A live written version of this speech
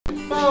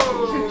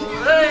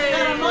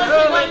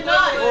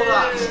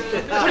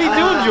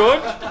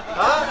George.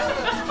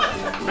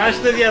 Huh? Nice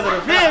to the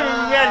other.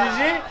 Yeah, you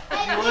see?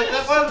 You like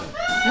that one?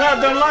 No, I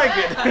don't like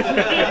it.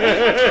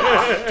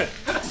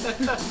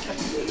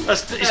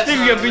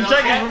 Stevie, you've been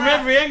taken from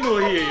every angle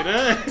here, you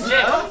know?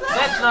 Yeah,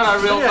 that's not a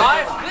real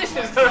knife. This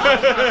is a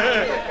real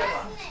knife.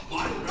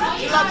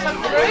 You like some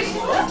fruit?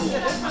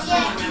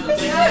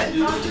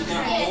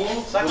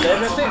 Some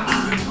everything?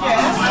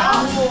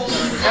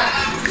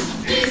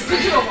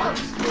 Digital ones.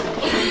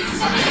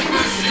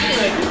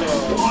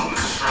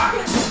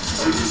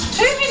 2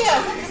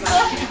 videos.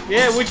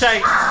 Yeah, we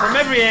take from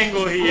every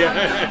angle here.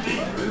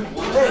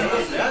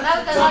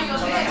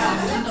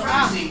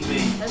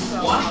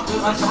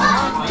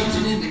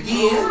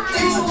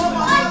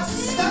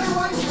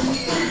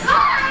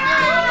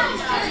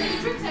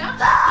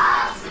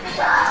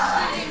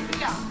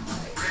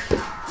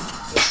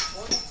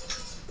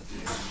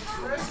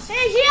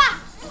 Hey, yeah,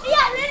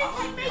 let it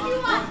make you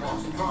one.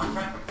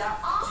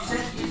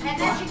 And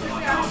then she goes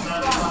down.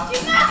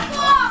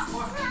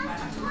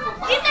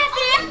 Quita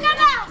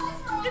teléfono.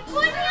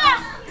 Escucha.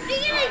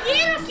 Dígale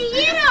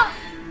quiero.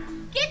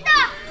 Quita.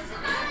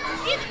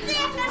 Quita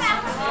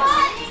teléfono.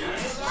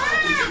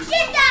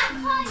 Quita.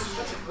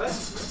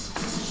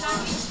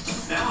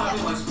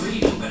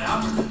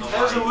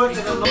 How's it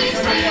working on the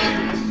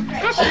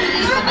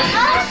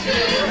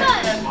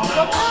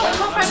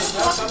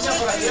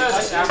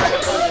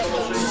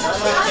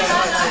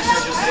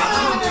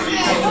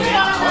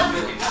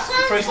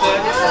press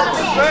there.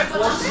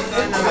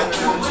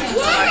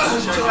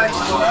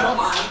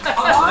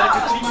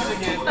 Continue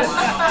again.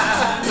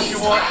 If you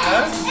want,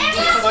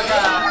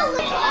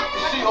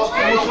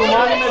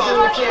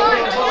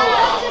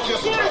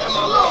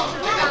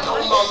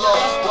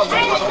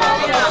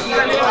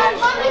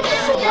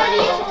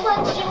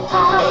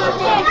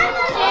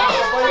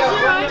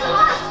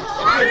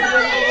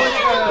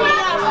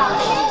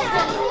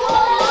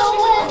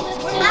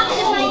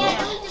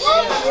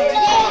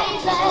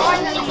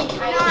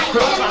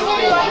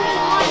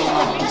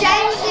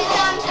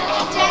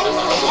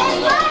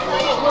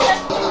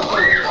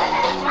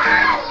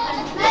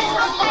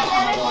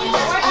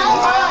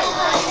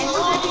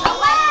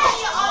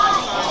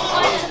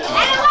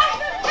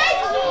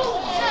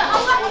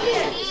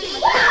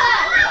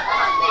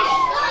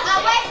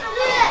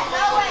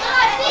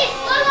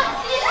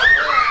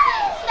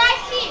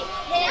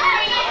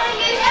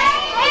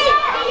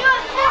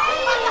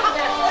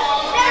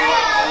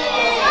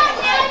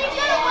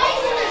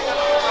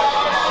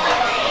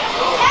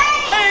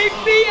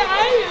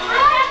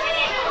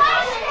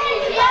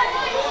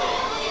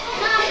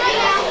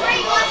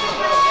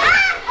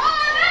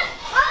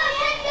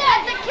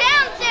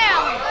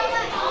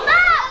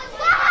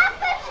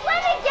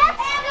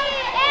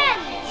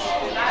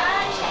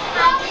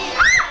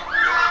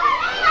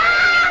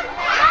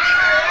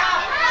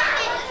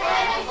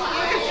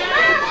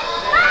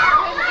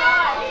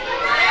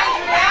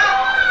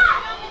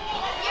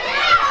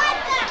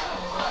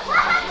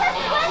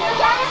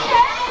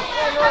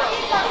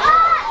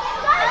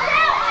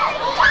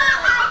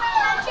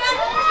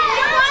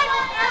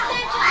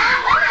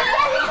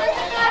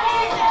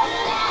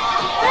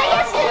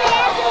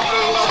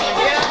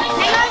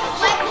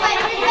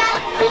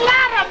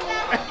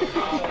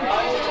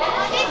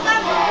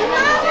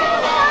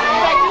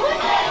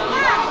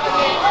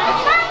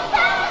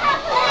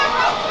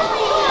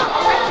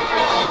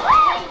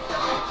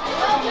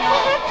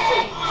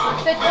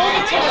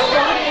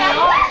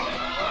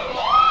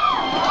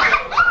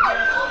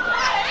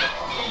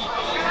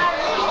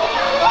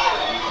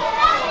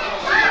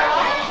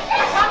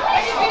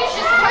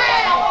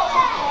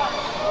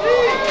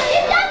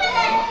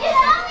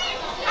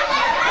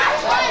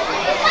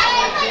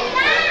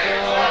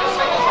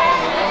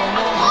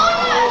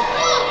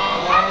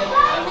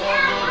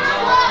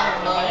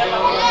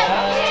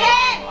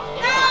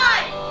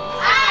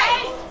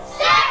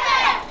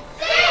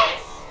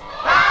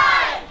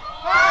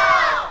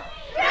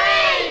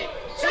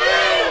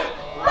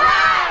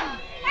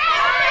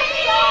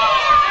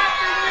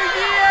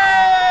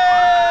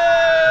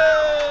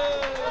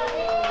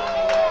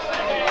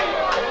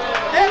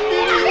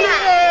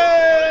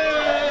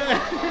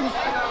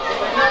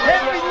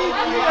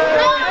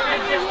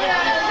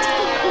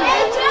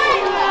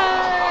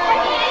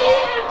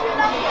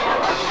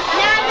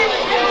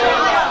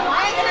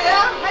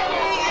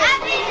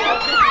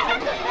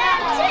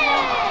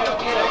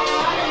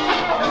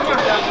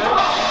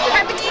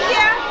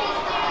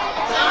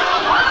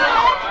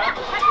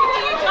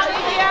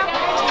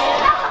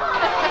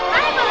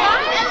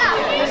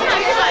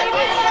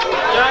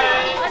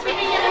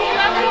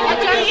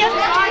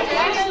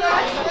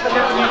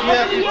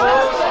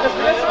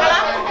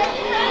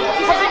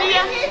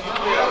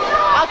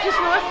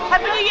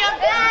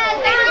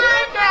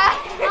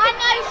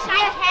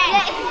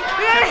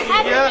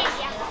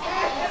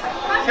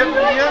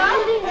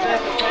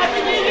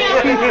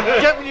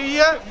 Happy New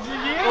Year!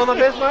 All the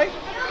best, mate.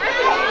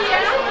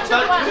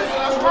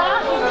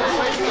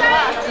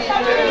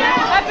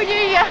 Happy New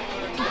Year!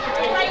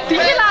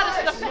 Did you laat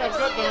het nog?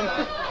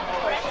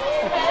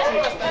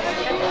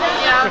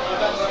 Ja.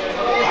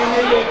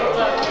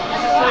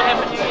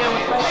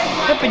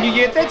 open you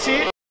yet, that's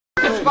it.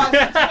 What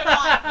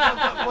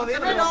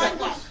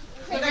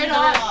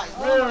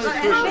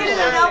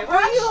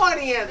are you on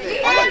here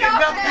then?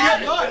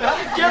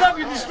 Get up,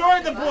 you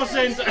destroyed the poor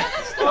Santa.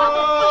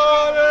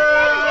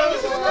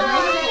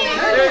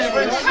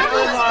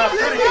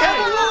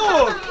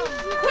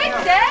 Quick,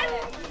 Dad!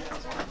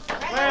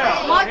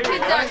 Wow. My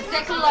kids are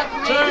exactly like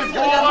me. Two,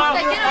 four,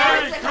 They get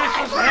Merry over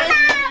Christmas,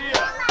 Happy New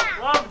Year.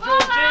 Love,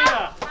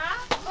 Georgina.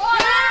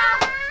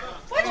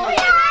 What's for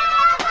you?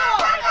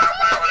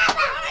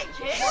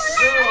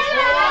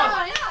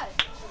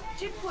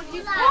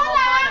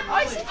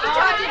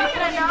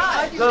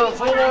 So,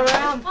 full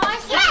around.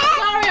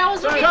 Sorry, I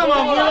was looking Come on,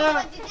 for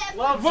Vula.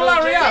 Love,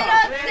 Hurry Georgina.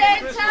 up,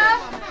 Santa!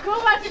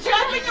 Come on, There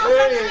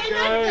you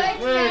go.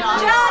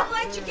 John,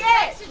 what'd you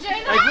get?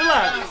 Hey, Vula.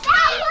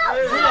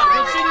 Vula,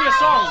 let's sing you a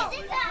song.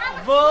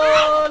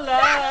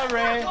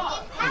 Volare.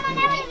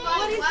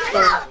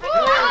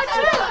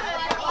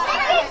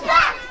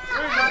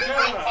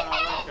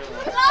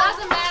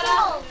 Doesn't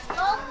matter.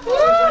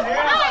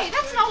 Hey,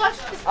 that's not what.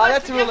 Oh,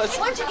 that's a real.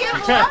 What'd you get,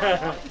 Mum?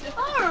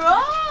 All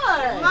right.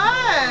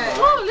 Nice.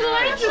 Oh, little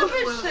angel,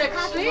 very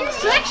sexy.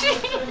 Sexy.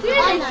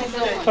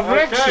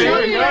 Okay, here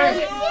we go.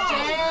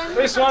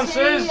 This one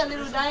says,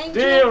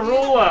 Dear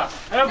Ruler,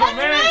 have a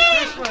Merry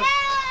Christmas.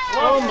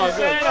 Oh my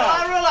God.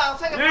 I'll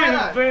take a You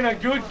have been a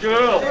good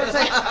girl. I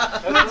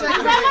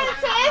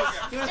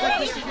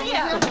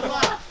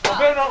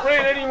better not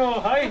read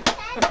anymore, hey?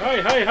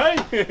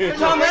 Hey.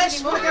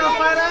 Thomas, want to get a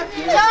photo?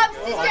 Tom,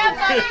 sit down,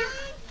 buddy.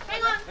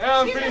 Hang on.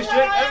 Haven't finished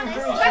yet,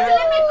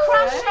 Let me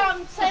crush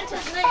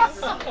Santa's knees.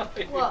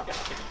 What?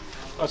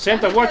 Oh,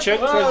 Santa, watch it.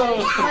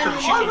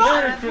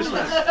 Merry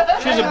Christmas.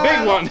 She's a big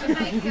one.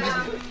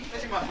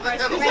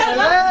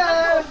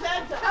 Hello.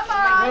 Come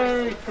on.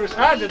 Merry Christmas.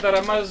 Hade that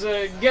mas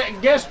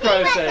guest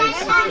process.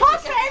 Poor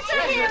Santa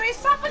here, he's Here's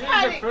a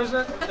suffocating.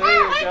 present. There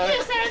you Thank you,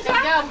 go.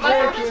 Santa.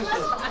 Merry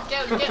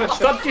Christmas.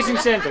 Stop kissing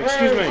Santa,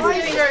 excuse me.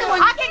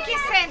 I can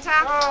kiss Santa.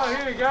 Oh,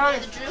 here we go. I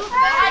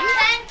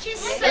can kiss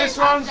Santa. This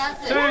one's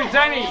to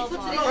Danny.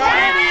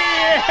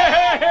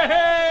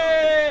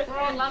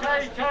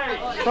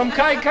 From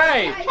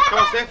KK.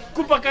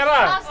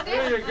 Kupakara.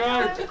 There you go.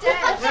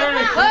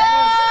 Merry Christmas.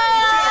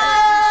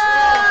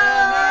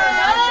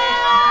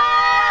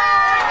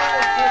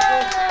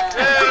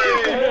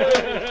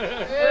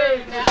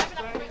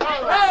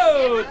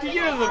 Oh, to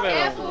you the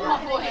bell.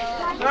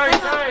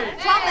 Okay.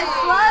 Thomas,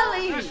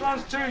 slowly. This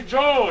one's to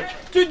George.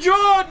 To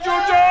George!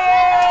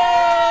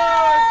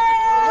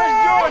 Where's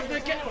George?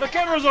 The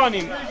camera's on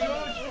him.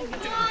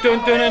 There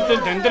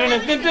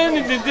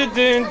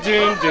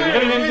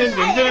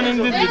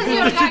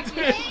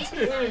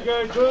you go,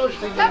 George.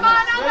 Come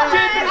on,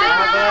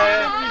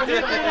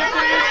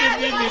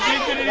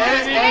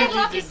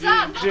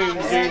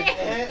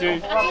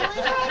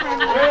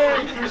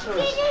 Merry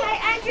Christmas.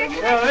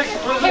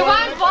 He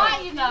won't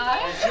bite, you know.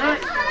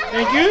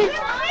 Thank you.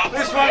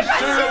 This one's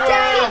to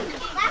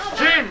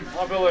Jim,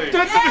 I believe.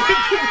 Here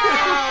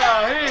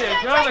you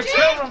go, the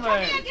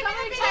cameraman.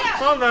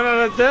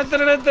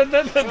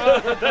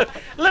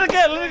 Let it go,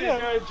 let it go.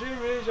 Jim,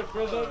 here's your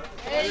present.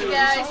 There you go.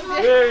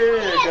 There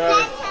you go.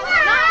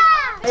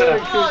 Merry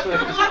Christmas.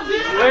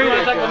 There you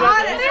go.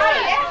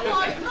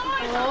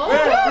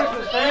 Merry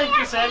Christmas. Thank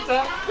you, Santa.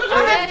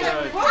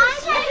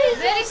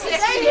 Very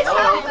sexy.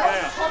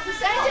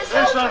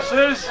 This one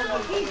says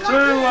to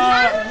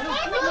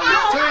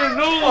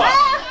Nula.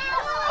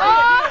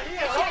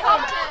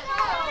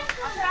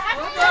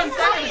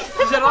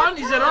 Is it on?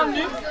 Is it on,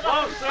 Nick?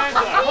 Oh, Santa.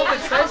 Hold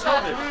it, Santa.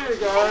 Hold it. Here you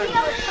go.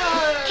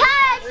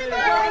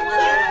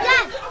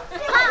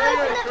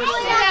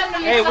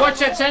 Hey, watch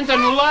that Santa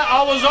Nula.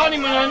 I was on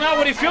him and I know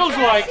what he feels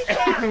like.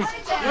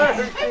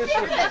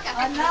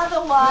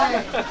 Another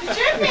one.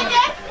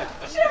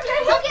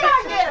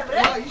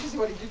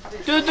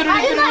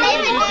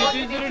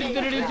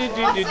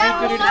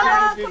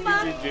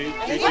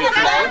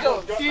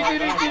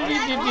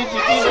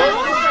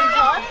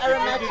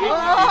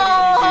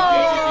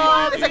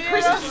 Oh, there's a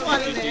Christmas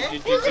one in there.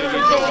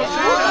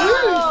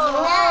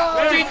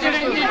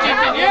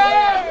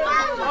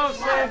 Oh,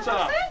 Santa.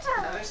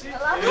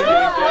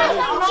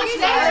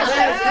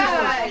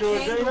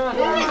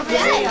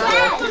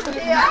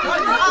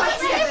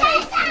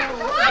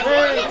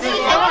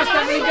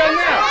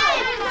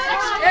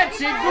 That's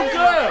it, good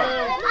girl.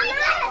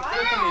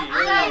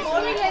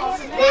 Okay,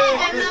 good. There you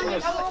go.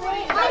 That's all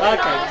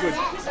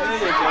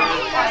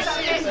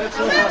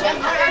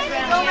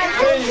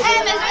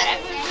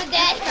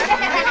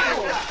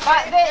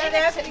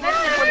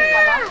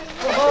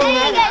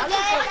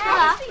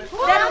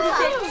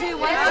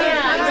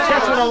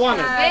That's what I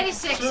wanted. Very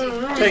sexy.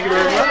 Thank you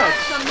very much.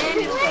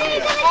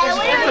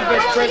 That's the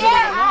best present of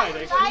the night,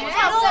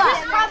 actually.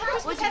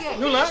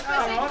 Nula?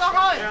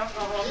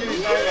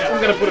 I'm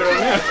going to put it on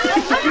now.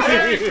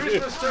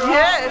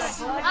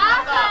 Yes.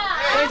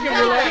 Thank you,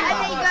 Nula.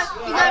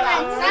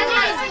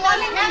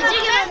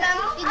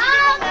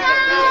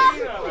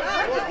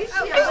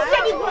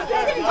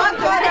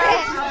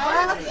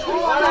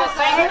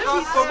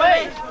 For me.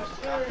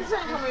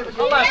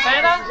 Come on,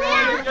 Santa.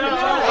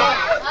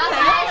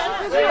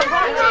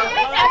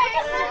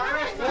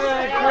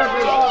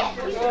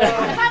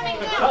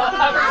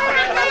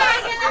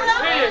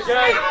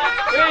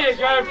 Here you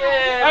go.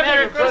 Open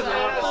your present.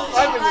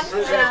 Open your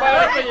present.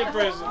 Open your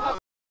present.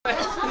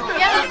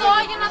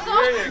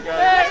 There you go.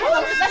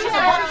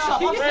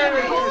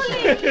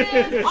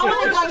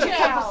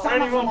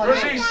 Any more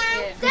presents?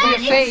 Your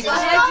face. Oh,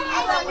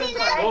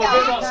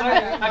 they're not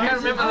saying. I can't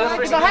remember the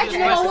first I had to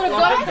know I would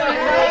have got it.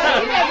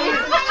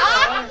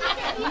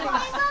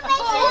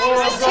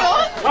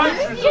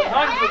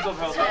 Hundreds of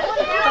helpers.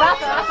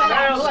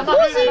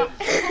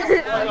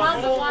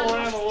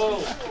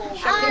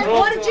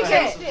 What did you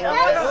get? I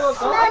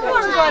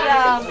got special.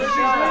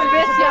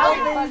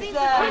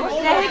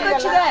 Who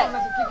got you that?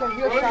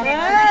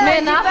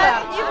 Man after.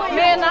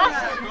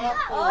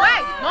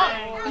 Wait,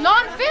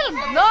 non-film.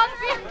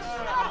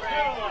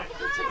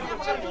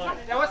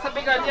 That was the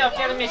big idea of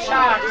getting me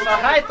sharks. I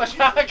hate the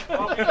shark. Is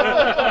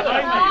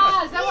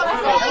that what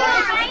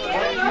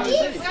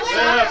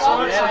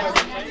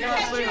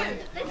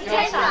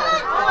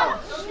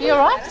you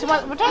alright? So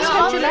what don't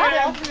scratch you that?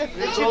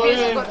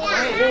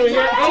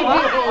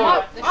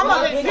 I'm a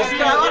big this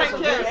guy. I don't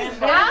care.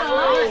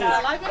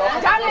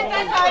 Don't let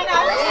that guy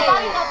know.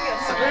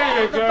 There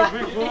you go,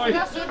 big boy.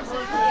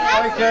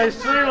 Okay,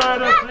 see you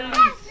later,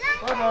 please.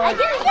 Bye-bye.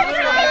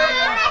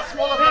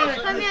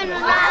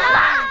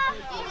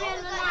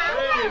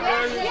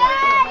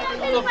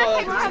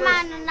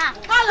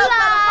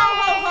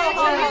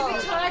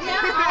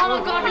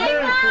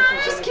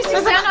 Just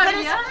kissing Santa over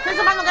here. There's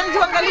a man going to do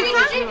a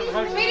galita.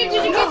 Mary,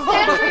 did you give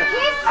Santa a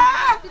kiss?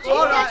 Did you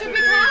give Santa a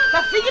big hug? The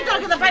figure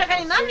talking about a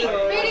nanny.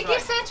 Mary,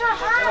 give Santa a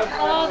hug.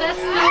 Oh, that's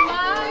so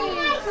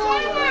nice.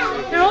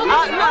 No,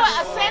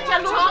 Santa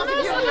looks like to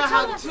give you a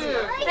hug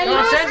too.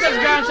 Santa's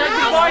going. Say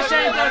goodbye,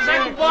 Santa. Say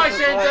goodbye,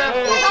 Santa.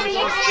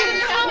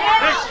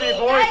 Next to you,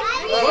 boy.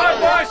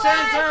 Bye-bye,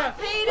 Santa.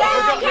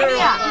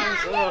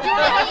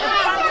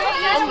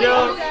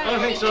 I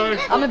think so.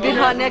 I'm a bit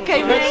hot now,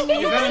 okay, man.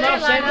 You've had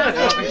enough, Santa? I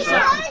think so.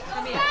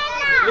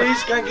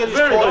 Please go and get his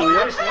Very toy.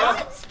 good, yes, now.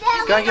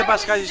 Go and get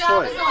Pascal's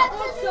toy.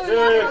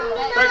 Yeah,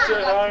 back to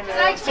home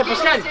now.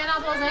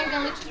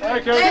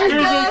 Okay,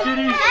 excuse me,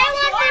 kitties.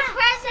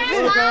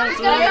 Let's go home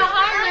now.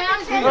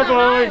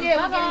 Bye-bye.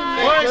 Bye-bye.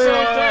 Bye,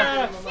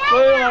 Santa. See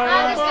you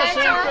later. Bye,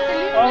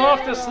 Santa. I'm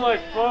off to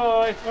sleep.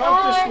 Bye. Off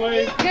to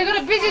sleep. You've got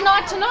a busy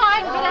night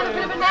tonight. We're going to have a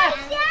bit of a nap.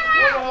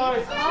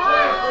 Bye-bye.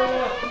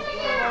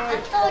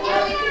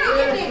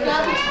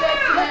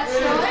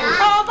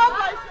 Oh,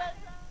 bye-bye.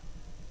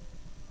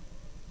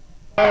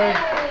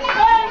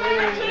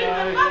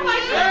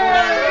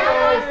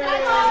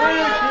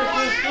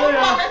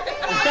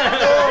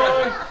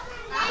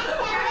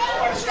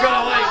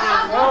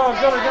 Oh, I've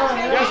got to go.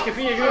 Yes, que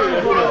finie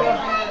good. Bye-bye.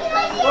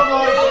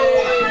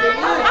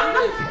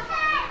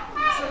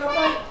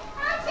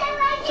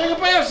 Say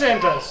goodbye,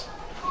 Santas.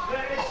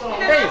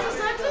 Hey.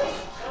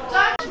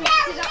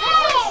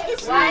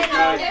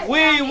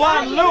 We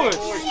want Lewis.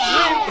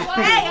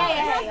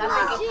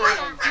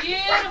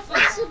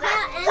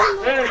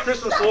 Merry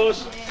Christmas, Lewis.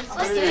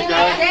 There you go.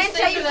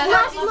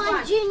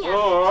 Oh,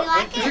 all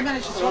right.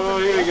 Oh,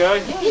 here we go.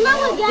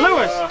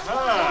 Lewis,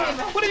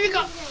 What have you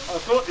got? I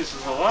thought this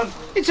was the one.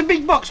 it's a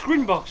big box,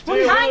 green box. What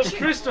Dear is little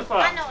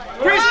Christopher.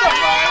 Christopher!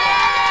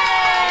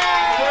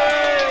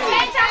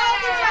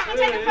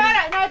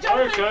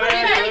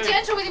 Be very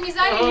gentle with him. He's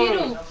only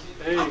little.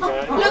 There you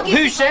go.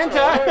 Who's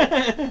Santa?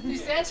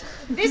 Who's that?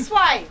 This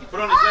way.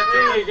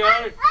 There you go.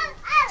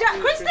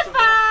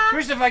 Christopher.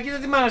 Christopher,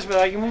 quítate manos, pero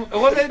hay que...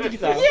 Aguanta de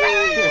quitar.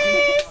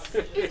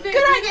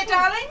 Good idea,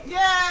 darling.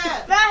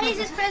 Yeah. No, he's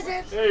his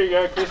present. There you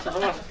go,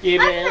 Christopher. Yeah,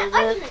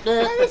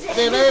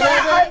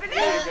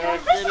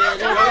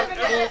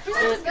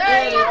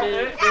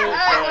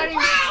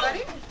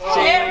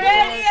 Get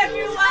ready,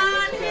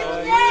 everyone.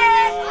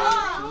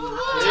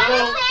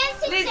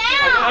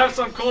 Have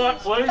some quiet,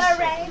 please.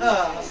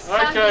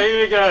 Okay, here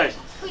we go.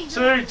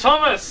 To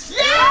Thomas.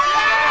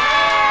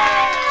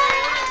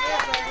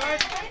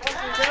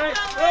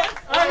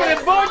 I'm going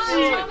to bought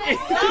you.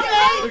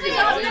 Look at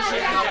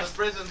that.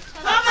 present.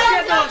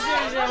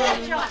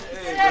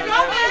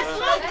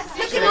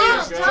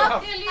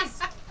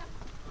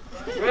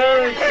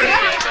 Very good.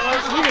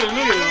 Look at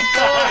him.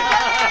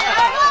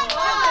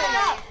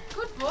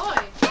 Good boy.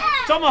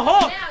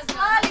 Tomahawk!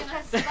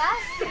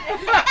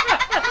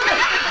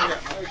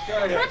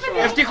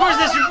 Ευτυχώς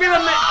δεν σου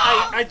πήραμε...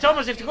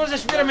 Thomas, ευτυχώς δεν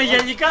σου πήραμε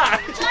γυαλικά.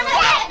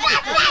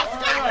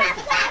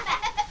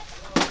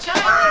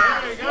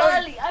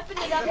 Slowly, open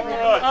it up.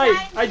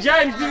 Hey,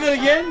 James, do that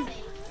again.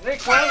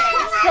 Next one.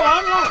 Come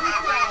on, look.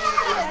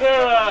 Is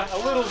there a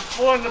little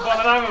boy by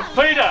the name of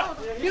Peter?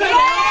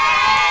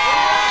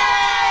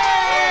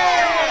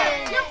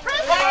 Your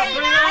present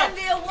and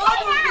the award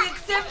will be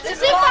accepted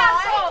by...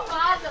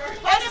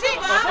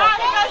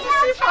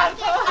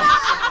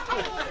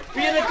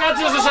 Be the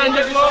KATSAROS of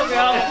Santa Claus,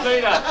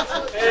 Peter.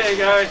 There you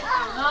go.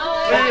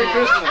 Merry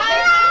Christmas.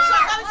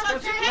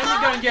 Let me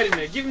go and get him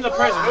there. Give him the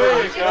present. There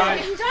you go.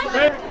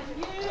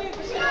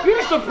 Give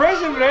us the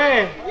present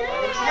there.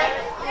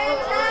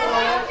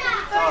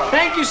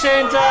 Thank you,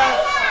 Santa.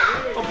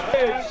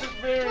 Merry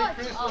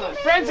Christmas.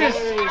 Francis.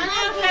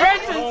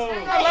 Francis.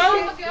 Hello.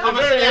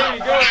 There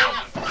you go.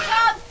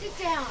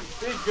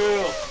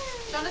 girl.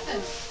 Jonathan,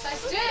 stay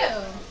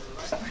still.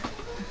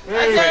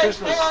 Merry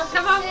Christmas.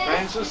 Come on.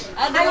 Francis.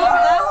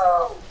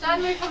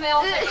 Don't move from there.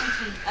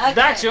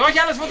 Εντάξει, όχι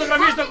άλλες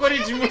φωτογραφίες στο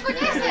κορίτσι μου.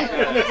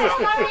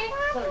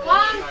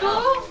 One,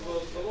 two.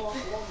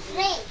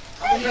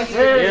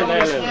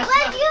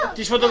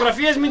 Τις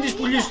φωτογραφίες μην τις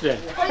πουλήσετε.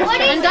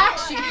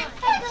 Εντάξει.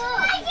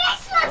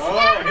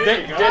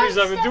 Δεν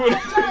είσαμε τούρ.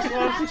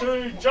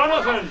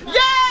 Jonathan.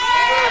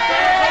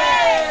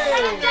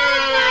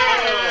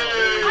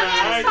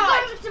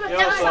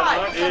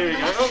 Here you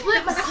go.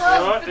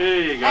 Right,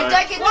 there you go. And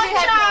don't get too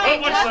happy.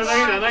 What's the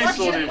name? They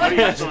sort of Merry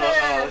Christmas.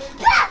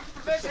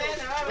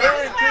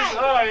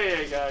 Oh, here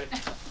you go.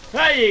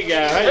 There you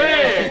go. Hey,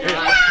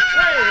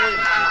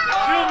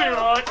 she'll be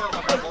right.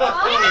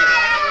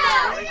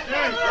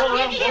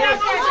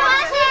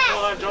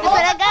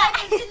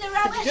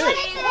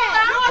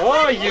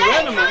 Oh, you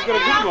animal, you've got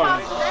a good one.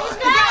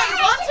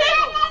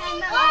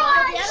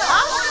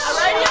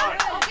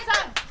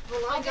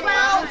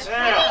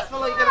 Now,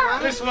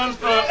 this one's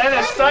for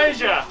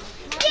Anastasia.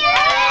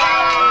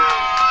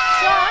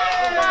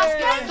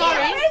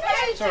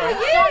 Sorry.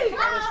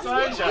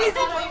 Anastasia.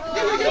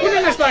 Give me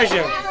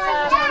Anastasia.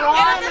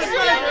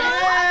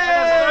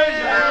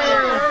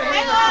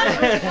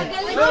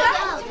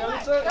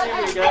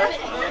 There you go.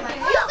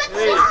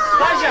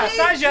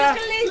 Stasia.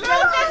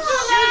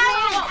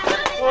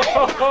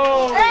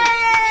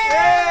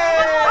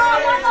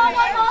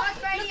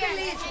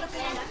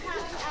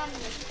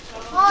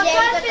 Oh,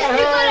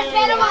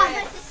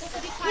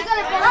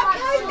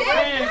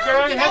 there you go.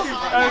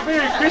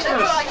 Merry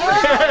Christmas.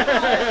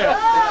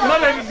 Not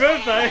happy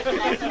birthday.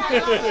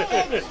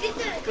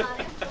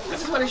 This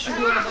is what it should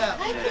be all about.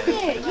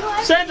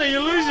 Santa,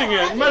 you're losing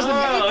it. It must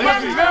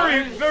be very,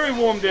 very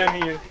warm down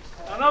here.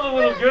 Another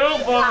little girl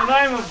by the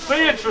name of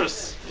Beatrice.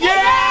 Yay!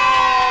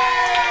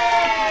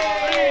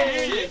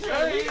 Here you go.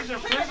 Here's a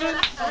present.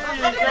 There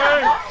you go.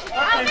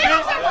 Up you go.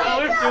 I'll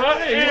lift you up.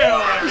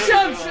 He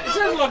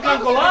sounds like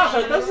Uncle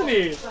Arthur, doesn't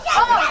he?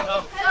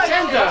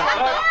 Santa.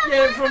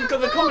 Yeah, from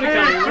the comedy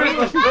Merry company.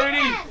 Christmas,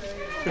 Booty.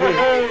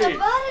 Hey.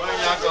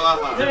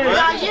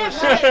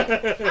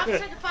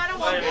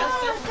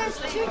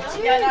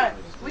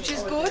 Which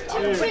is good.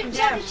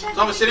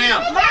 Thomas, sit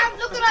down.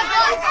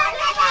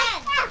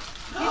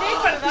 You need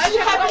one of those. Did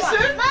you have a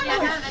soup?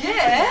 Yeah.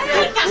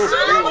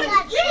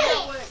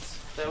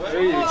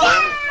 There you go.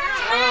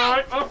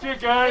 Alright, off you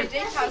go.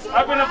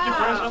 Open up your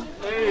present.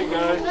 There you go.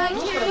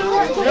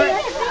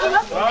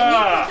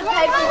 Ah,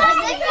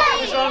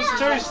 this one's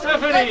to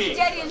Stephanie.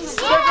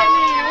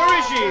 Stephanie, where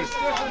is she?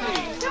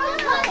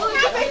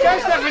 Go,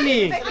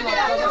 Stephanie.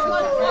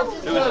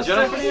 Who is it,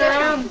 Johnny?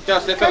 Go,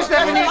 Stephanie. Go,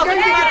 Stephanie. Go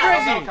get your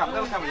present.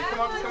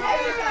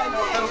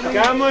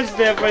 Come on,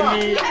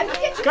 Stephanie.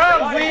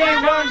 Come, we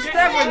want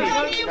Stephanie.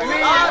 We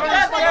want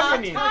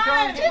Stephanie.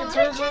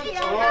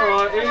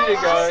 Alright, here you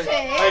go.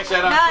 Thanks,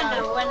 Santa.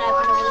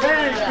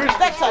 Merry Christmas.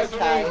 That's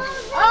okay.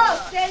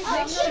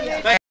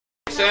 Thanks,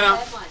 Santa.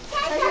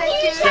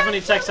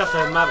 Stephanie takes up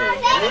her mother.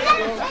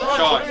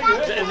 Shy.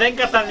 Δεν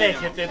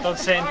καταδέχεται τον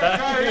Santa.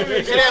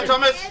 Sit down,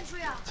 Thomas.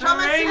 To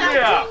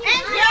Andrea.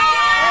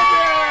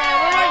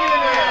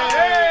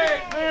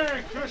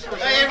 Merry Christmas.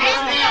 Hey,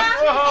 everyone, sit down.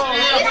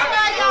 Sit down.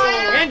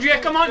 Andrea,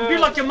 come on, be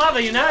like your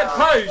mother, you know.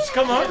 Pose,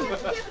 come on.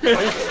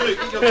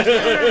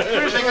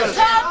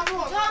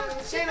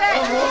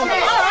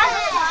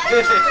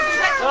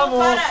 Come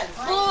on.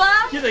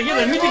 Κοίτα,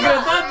 μην την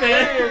κρατάτε.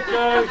 There you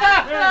go.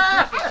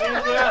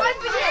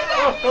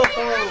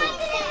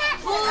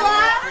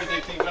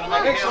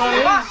 Next one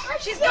is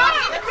She's got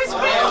it. Chris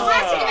Pringles.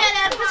 Let's think about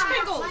that. Chris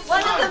Pringles.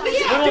 One of the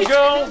little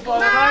girl by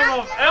the name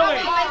of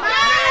Ellie.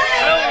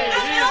 Ellie,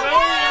 here's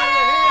Ellie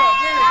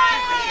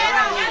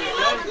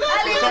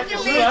over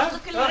here.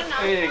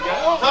 There you go.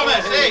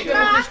 Thomas, hey.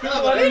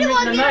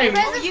 The name.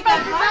 You got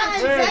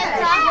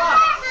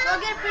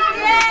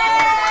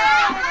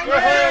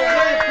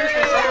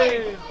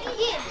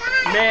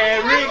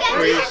Merry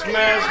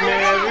Christmas,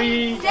 Merry.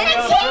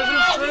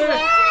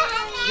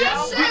 Yeah,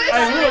 do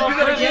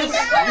that again.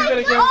 Do that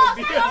again.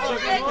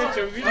 Get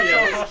your video.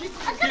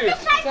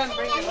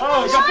 Oh,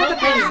 Go put the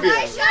penny beer.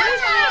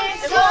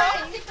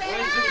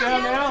 sit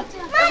down now.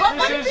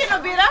 This is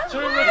to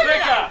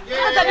Rebecca.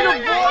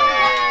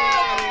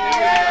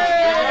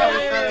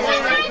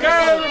 Go,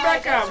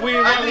 Rebecca. We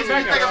want Hey, Lisa,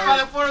 you take a Rebecca.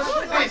 photo for us?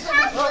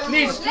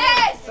 Please.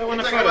 Liz, I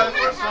want a Take a photo. photo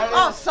for us.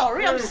 Oh,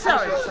 sorry. I'm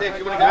sorry. Steph,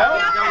 you want to go?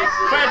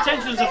 Pay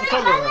attention to the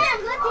photographer.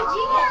 Did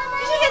you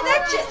get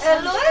that,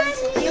 Louis?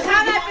 You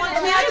can't open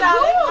it now,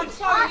 darling.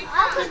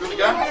 Steph, you want to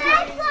go?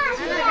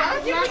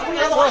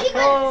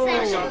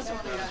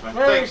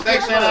 Thanks,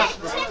 Santa.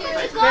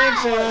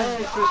 Thanks, Santa.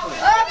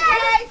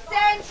 Okay,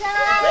 Santa.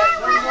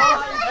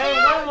 Hey,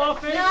 one more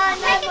thing. Hey,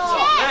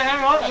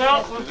 hang on.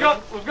 Well, we've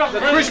got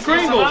Chris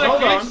Kringles,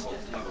 hold on.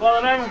 By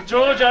the name of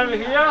George over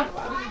here,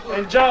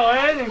 and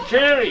Joanne and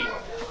Kerry.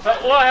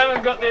 But I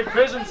haven't got their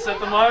presents at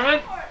the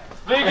moment.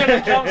 They're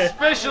going to come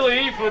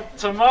specially for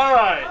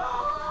tomorrow.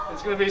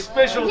 It's going to be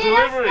special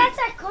delivery. That's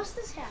at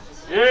Costa's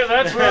house. Yeah,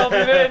 that's where I'll be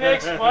there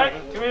next, mate.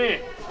 Come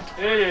here.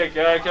 There you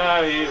go, come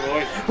over here,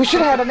 boy. We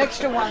should have had an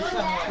extra one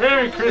somewhere.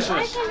 Merry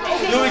Christmas.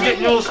 You'll be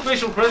getting your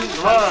special present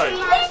tomorrow.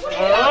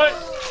 Alright?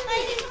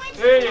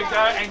 There you go,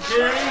 and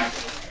Kerry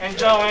and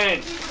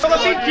Joanne. I'm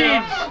a big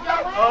kid.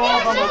 Oh,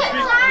 I'm a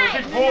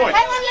big boy.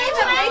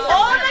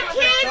 All the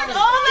kids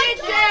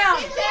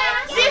down.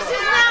 This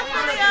is not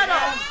for the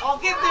adults.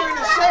 I'll get there in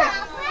a sec.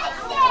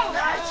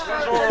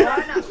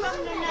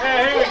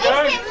 Yeah, here we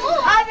go.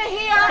 Over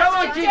here. Come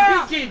on,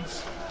 kids, big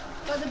kids.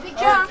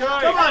 Okay.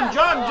 Come on,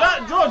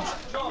 George.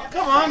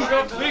 Come on. We've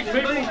got big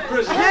people's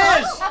presents.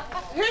 Yes.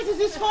 Whose is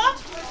this for?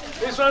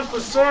 This one's for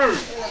Sue.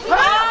 Oh,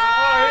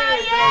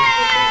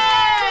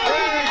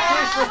 Merry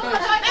Christmas.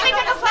 Let me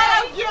take a photo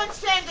of you and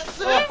Santa,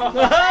 Sue.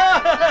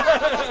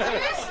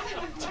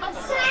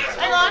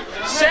 Hang on.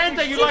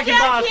 Santa, you like Sit him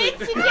down, bastard.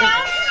 kids. Sit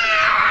down.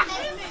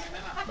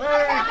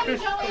 Merry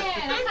Christmas.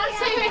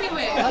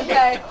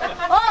 Okay.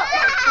 Oh.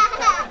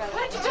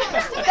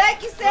 Thank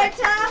you,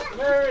 Santa.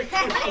 Merry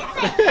Christmas.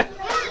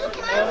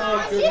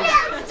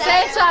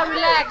 Santa,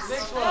 relax.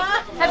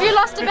 Have you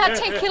lost about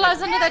 10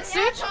 kilos under that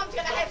suit?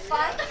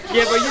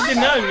 Yeah, but you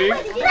didn't know, Luke.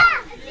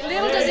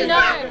 Little does he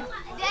know.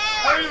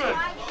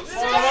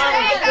 Stephen.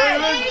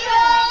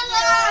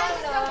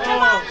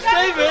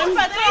 Stephen.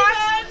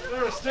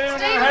 Stephen in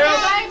the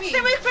house.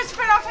 Sit with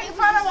Christopher and I'll take a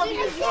photo of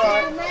you.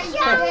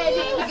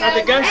 Had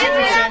to go sit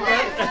with Santa.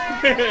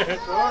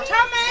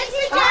 Thomas,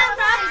 sit down,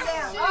 Thomas.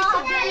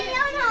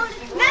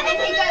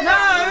 No.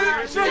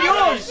 It's not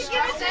yours.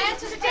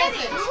 Santa's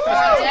Daddy.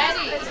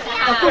 Daddy.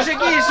 Of course it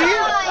is, see?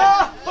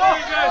 There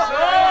you go,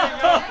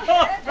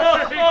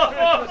 Merry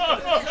Christmas.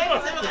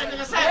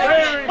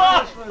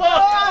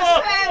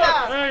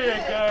 There you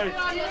go.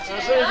 I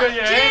see you got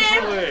your hands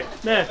full there.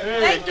 There.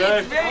 There you go.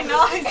 Very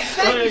nice.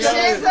 There you go.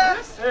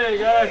 There you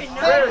go.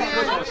 Merry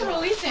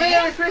Christmas.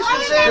 Merry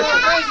Christmas, Santa.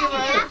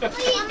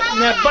 Thank you, man.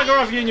 Now bugger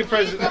off you and your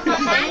present.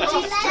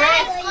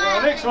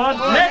 Next one.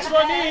 Next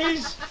one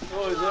is.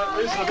 What is that?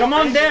 This is a Come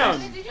on down.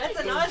 That's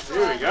a nice one.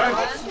 Here we go.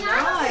 Nice.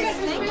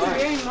 Thank you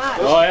very much.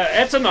 Oh, yeah,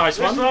 that's a nice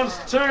This one. one's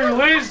to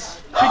Liz.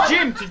 To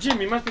Jim.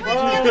 He must be to Jim.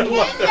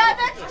 Yeah,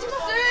 that's to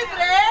Sue,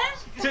 man.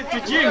 To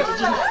Jim.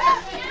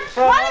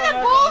 One of the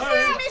balls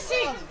is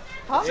missing.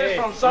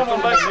 From someone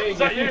back. Is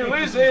that you,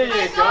 Liz? There you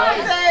go.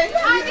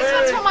 Oh, this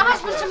one's from my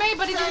husband to me,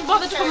 but he didn't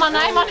bother to put my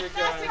name on it.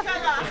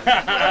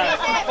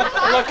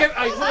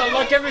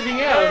 Like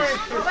everything else.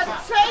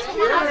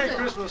 Merry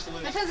Christmas,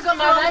 Liz. It has got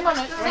no name on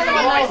it.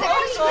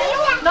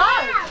 No.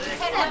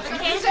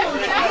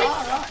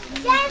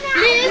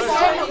 Please,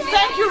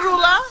 thank you,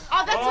 Ruler.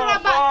 Oh, that's all right,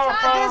 but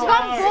there's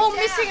one ball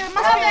missing. It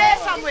must be there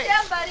somewhere.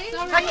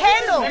 A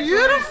candle.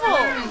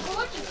 Beautiful.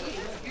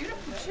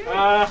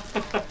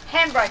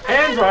 Handbrake.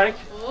 Handbrake.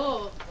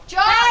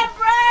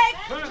 Handbrake.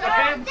 Who's the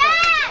handbrake?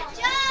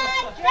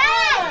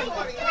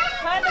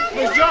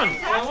 Where's John?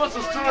 Well, what's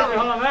the story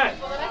behind that?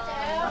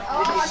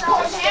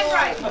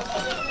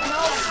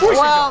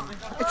 Well,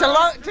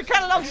 to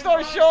cut a long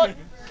story short,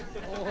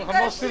 I'm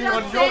not sitting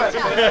on your lap.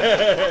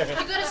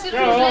 You've got to sit Go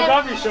with on, his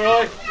don't be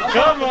shy.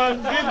 Come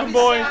on, be a good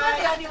boy.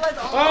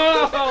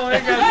 Oh,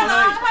 there goes my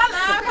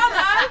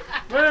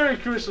Merry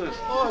Christmas.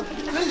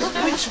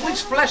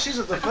 Which flash is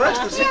it? The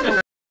first or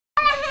second?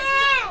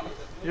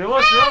 You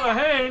lost your other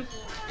hand.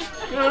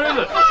 Where is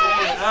it?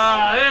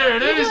 Ah, there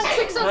it is.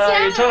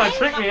 You're trying to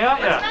trick me,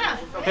 aren't you?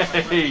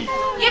 Hey. You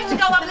have to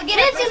go up and get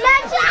it.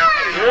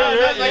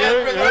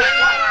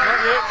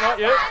 Not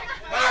yet.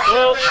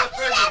 Well,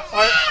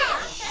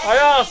 I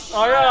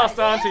asked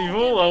Auntie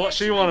Vula what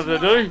she wanted to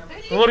do.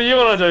 What do you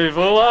want to do,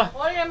 Vula?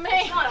 What do you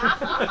mean? I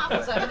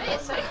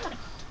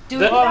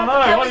don't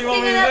know. What do you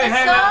want me to do?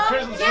 Hand out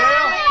presents now?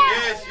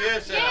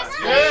 Yes.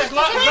 Yes,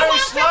 very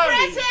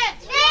slowly.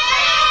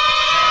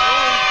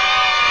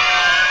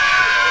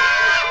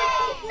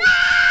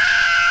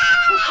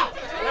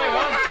 Hang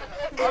on.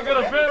 I've got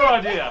a better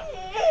idea.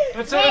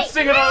 Let's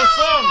sing another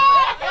song.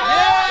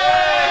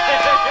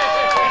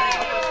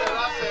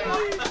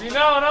 You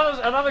know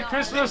another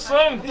Christmas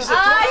song?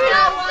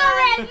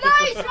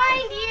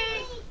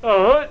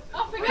 Alright,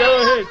 go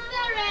ahead.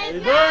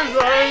 Those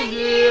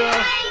reindeer,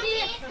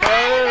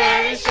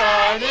 very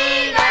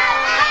shiny.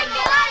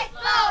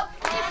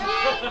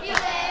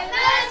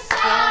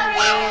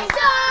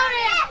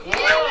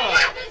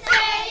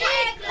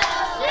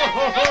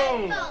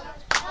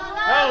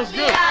 That was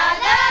good.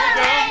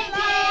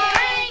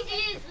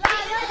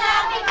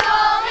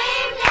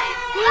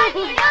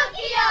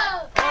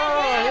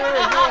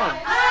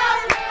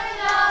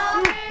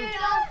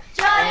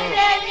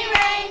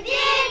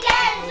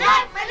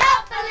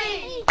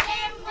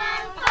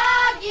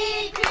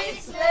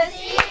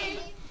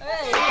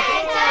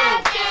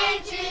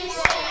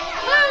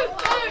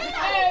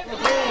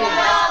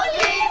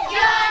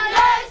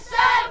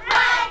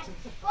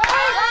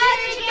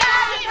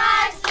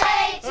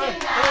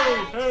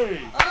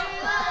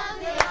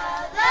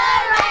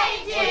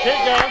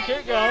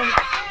 Keep going.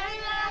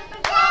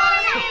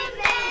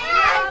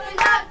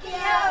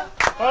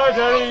 Hi,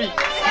 Daddy.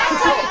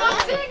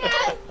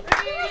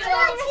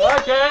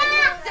 Okay.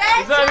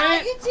 Is that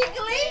it? you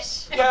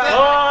ticklish? Oh, no,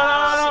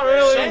 not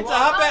really. Santa,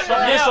 how about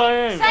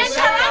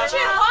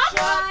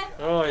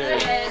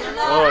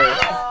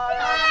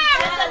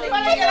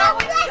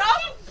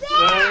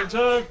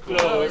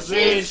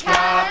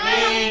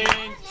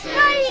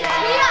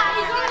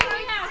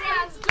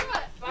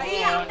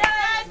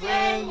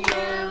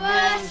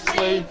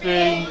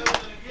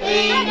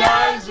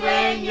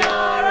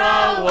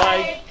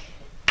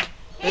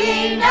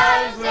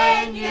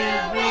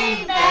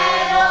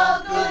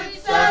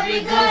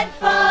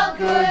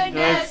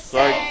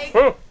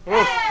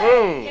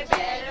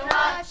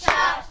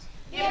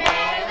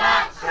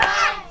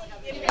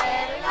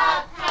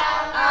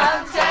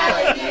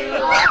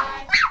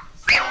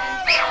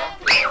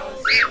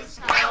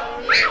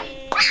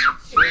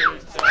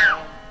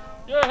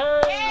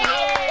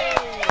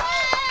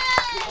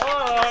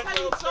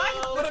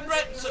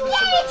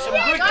some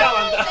good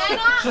calendar.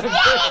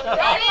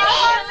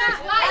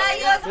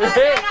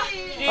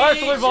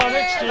 Hopefully by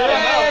next year.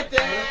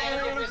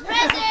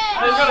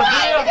 Hey, you got a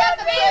beer? You got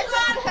a beer?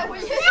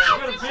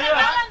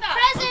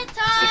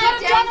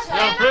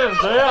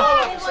 Presents here.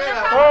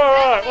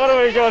 Alright, what do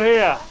we got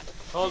here?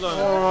 Hold on.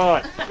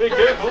 Alright, be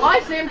careful. I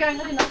see him going,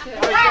 look enough there.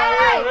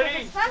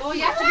 Ready? Oh,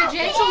 you have to be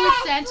gentle with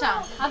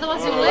Santa,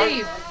 otherwise he'll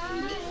leave.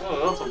 Oh,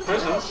 lots of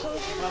presents.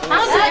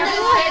 How's it,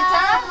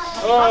 Santa?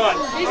 Alright,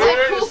 He's ready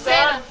a to cool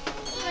start?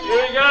 Santa.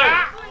 Here we go.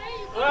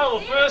 Well,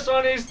 the first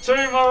one is to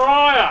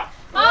Mariah.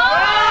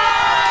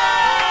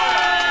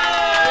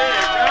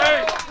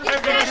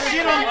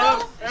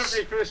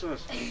 Every Christmas.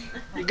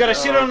 You gotta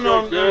sit on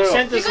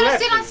Santa's You've got to lap.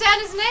 sit on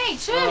Santa's knee,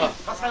 too. You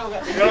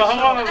gotta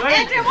hold on to that.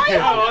 Andrew, why are you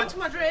holding on to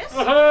my dress?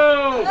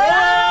 Woohoo!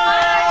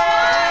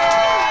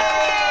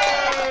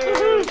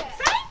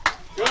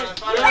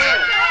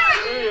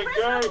 There you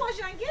go. Otherwise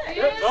you don't get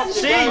it.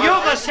 See,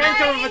 you're the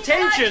center of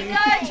attention. Oh,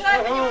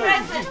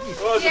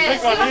 it's a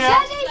big one here.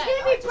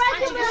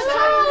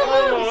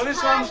 Oh,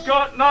 this one's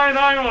got no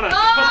name on it. Oh,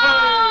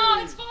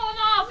 it's fallen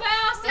off.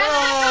 How Santa,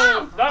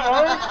 come. Don't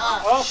worry,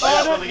 I'll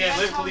find it.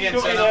 Live till the end,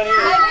 Took it Santa. down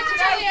here. Hey, let's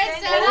do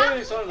it, Santa. Oh,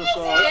 this on the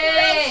side.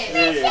 Yeah.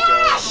 There you go.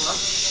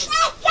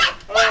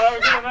 Alright,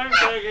 we've got a name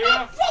tag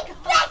here.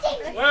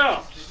 Well,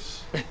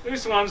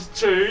 this one's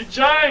to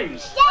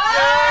James.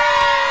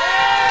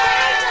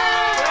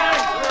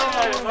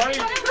 James,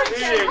 mate.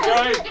 Here you go.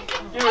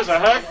 Give us a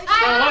hug.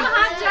 Go on.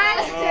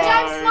 James.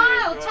 James,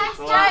 smile.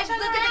 James,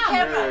 look at the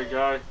camera. There you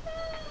go.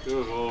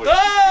 Good boy.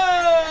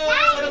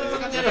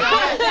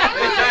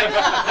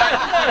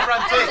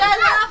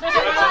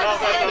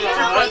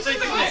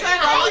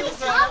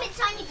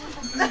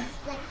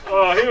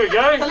 Oh, here we go.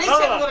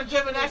 Another. a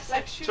German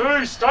accent.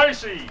 To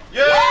Stacey.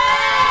 Yeah!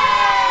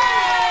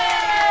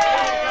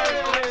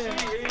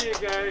 Here you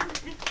go.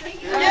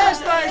 Yes,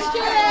 Stacey.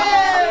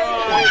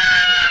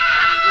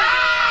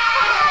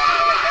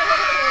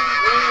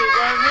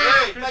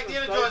 Hey, take the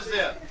energizers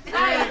there.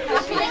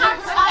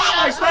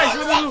 Hey, Stace,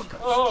 what do you look?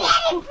 Oh,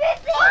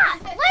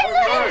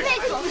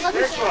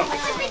 next one.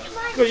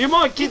 Because you're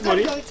my kid,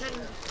 buddy.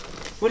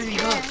 What have you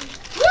got?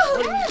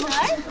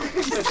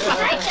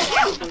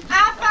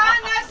 Alpha,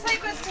 no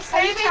secrets to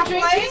Santa,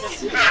 please.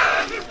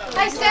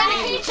 Hey, Santa,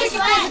 can you check if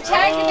there's a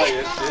tag? Oh,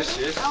 yes.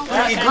 Come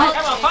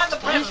on, find the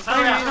presents.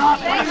 Hurry up.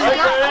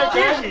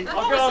 Okay.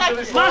 I'll go on to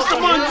this last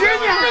one. Mastermind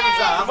Junior.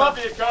 There might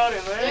be a card in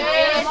there.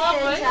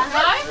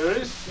 There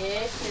is.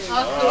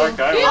 Oh,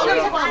 okay.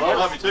 There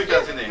might be two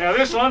cards in there. Now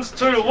this one's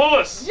to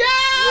Lewis. Yeah!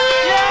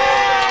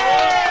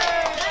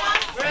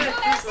 Merry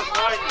Christmas,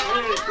 mate.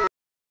 Merry Christmas.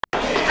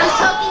 I'm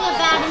talking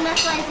about him,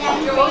 that's why I said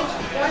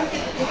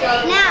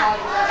Now,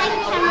 take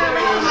the camera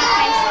away from my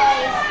face,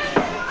 please.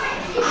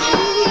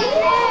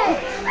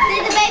 See,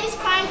 the baby's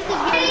crying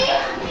because of you.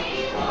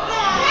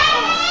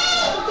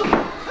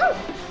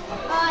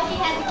 Oh, he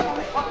has a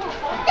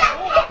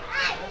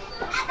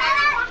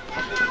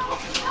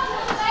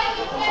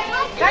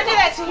Don't do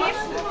that to him.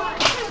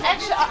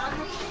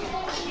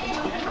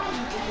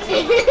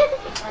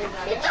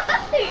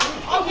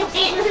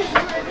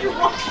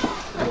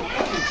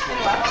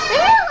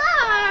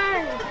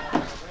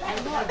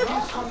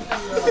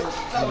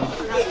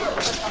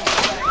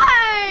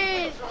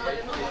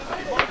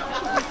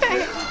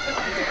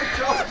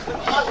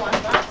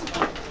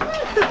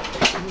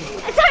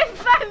 Don't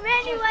phone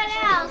anyone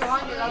else.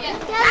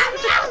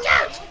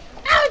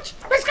 Ouch!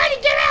 What's going to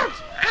get out?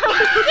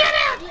 Get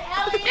out!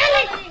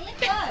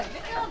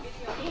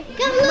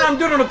 Come No, look. I'm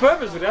doing it on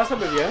purpose, but that's not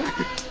bad, yeah.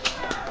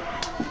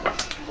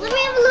 Let me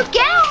have a look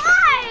out.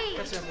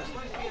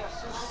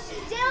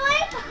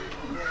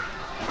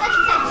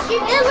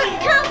 Silly.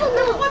 Come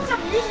look. What's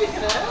up music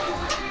in it?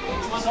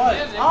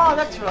 Oh,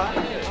 that's right.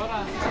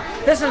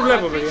 That's not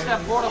level, buddy. Is it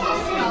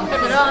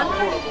on?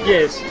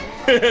 Yes.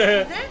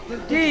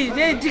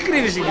 Die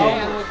kriegen ze hier.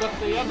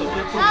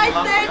 Hi,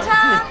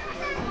 Santa.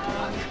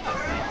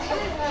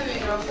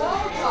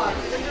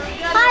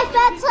 Hi,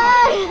 Fatso.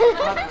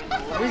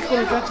 Wie kon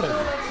ik dat doen?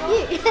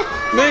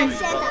 Nee.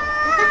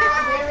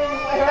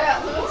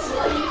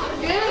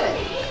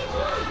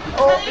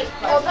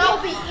 Or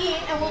they'll be in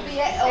and we'll be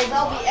out, or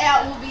they'll be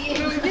out and we'll be in.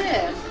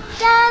 Yeah.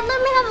 Dad, let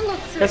me have a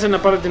look through. Κάτσε να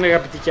πάρω την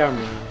αγαπητικιά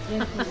μου.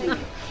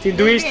 Την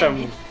τουίστα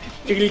μου.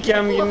 Την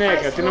γλυκιά μου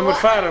γυναίκα. Την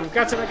ομορφάρα μου.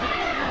 Κάτσε να...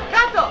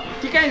 Κάτω.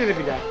 Τι κάνεις ρε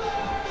παιδιά.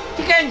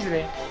 Τι κάνεις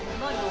ρε.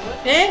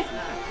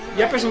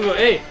 Για πες μου εδώ.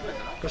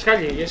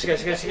 Πασχάλη, σιγά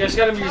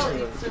να μιλήσουμε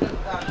εδώ.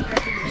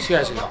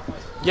 Σιγά.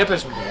 Για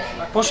πες μου.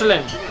 Πώς σε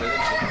λένε.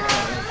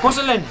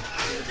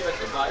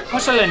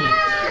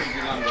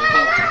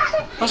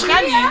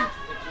 Πασχάλη.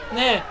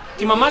 Ναι.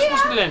 Τη μαμά σου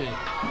πώς τη λένε.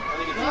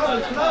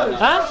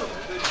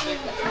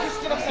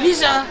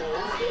 Λίζα.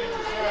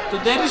 Το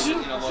τέρι σου.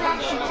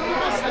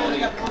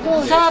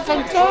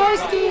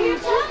 Fantastic.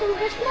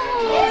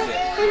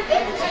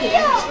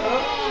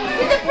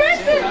 The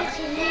present.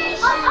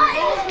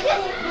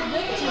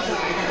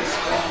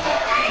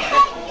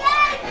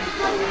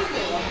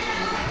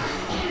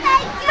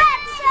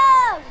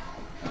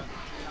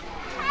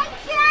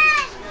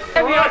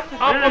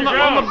 Up on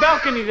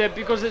balcony there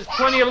because there's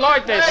plenty of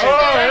light there. Oh,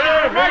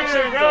 yeah, right,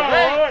 there you go.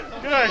 All right.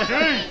 Good,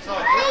 Jude.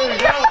 There you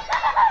go.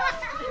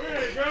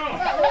 There you go.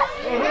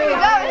 There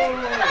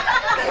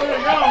you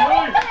go,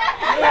 Louie.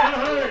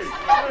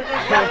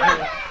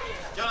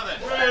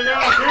 There you go,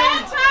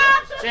 Jude.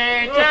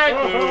 Santa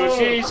Claus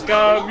is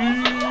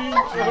coming.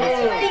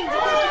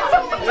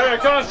 Yeah, I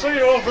can't see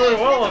you all very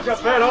well. I've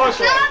got bad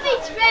eyesight.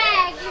 Garbage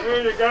bag.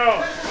 There you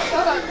go.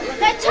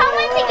 Now tell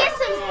me to get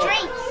some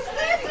drinks.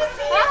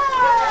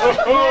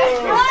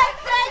 Right,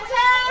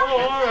 Santa!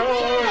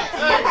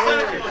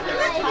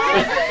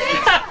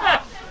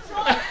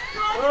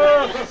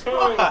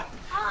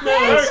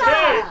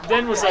 Okay.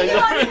 Then we'll say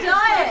You're on a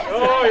diet.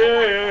 Oh,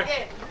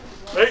 yeah.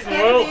 Eating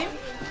well.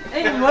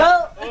 Eating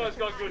well. Oh, it's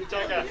got good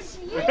tucker.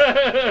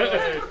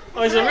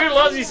 Oh, he's a real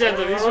Aussie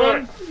Santa, this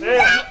one.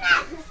 Yeah.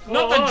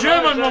 Not the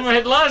German one we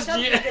had last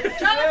year.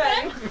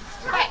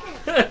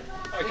 I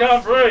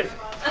can't breathe.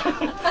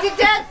 Sit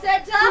down,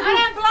 Santa. I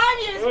don't blame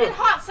you. It's been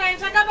hot,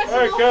 Santa. Go back to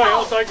your Okay,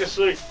 I'll house. take a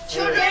seat.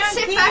 Children,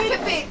 sit back a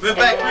bit. Move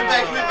back.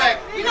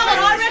 You know what?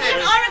 I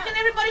reckon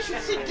everybody should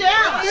sit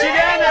down. Sit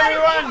down,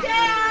 everyone.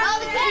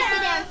 Oh, the kids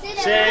sit down.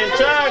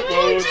 Santa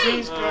Claus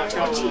is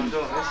coming.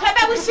 How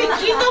about we sing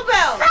Jingle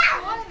Bells?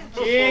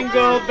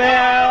 Jingle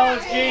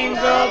bells,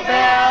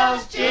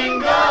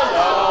 jingle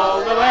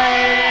all the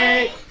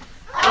way.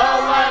 Oh,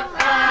 what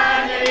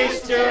fun it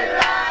is to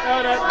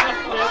ride on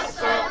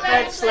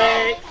that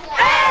sleigh.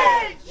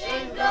 Hey!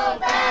 Jingle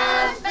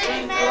bells,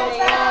 jingle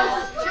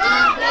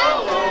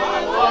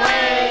all the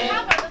way.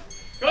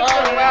 Oh,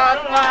 what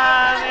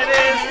fun it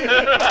is to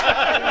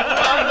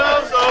ride on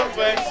those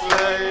open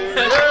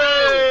sleighs.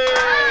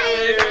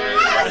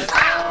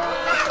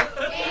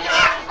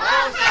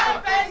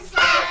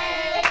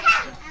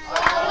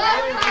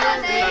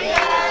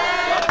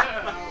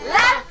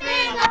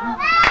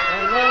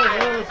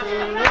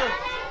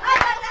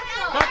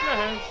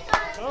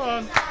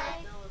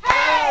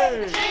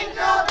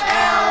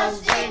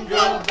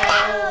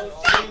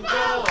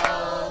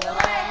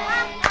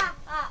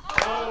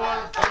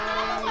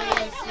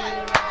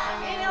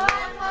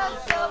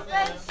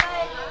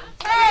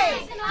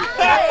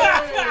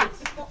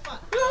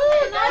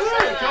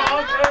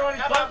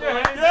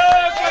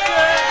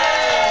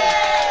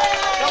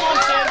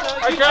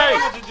 Okay.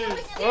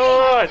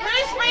 All right.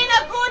 Who's been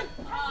a good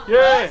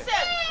Yeah. person?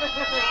 Who's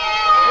been a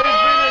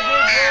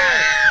good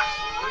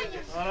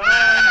boy?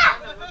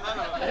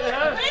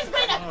 Who's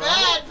been a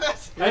bad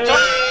person?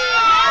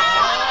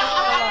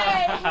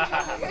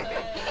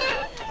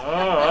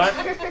 All right.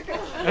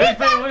 Who's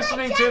been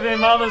listening to their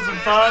mothers and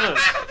fathers?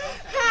 Eh?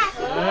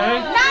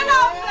 None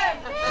of them.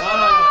 Oh,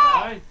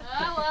 hey.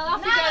 Oh, well,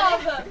 off you None go.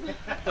 of them.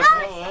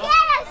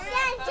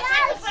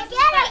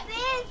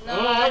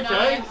 Oh,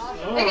 okay.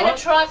 All They're going right.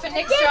 to try for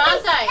next year,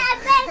 aren't they?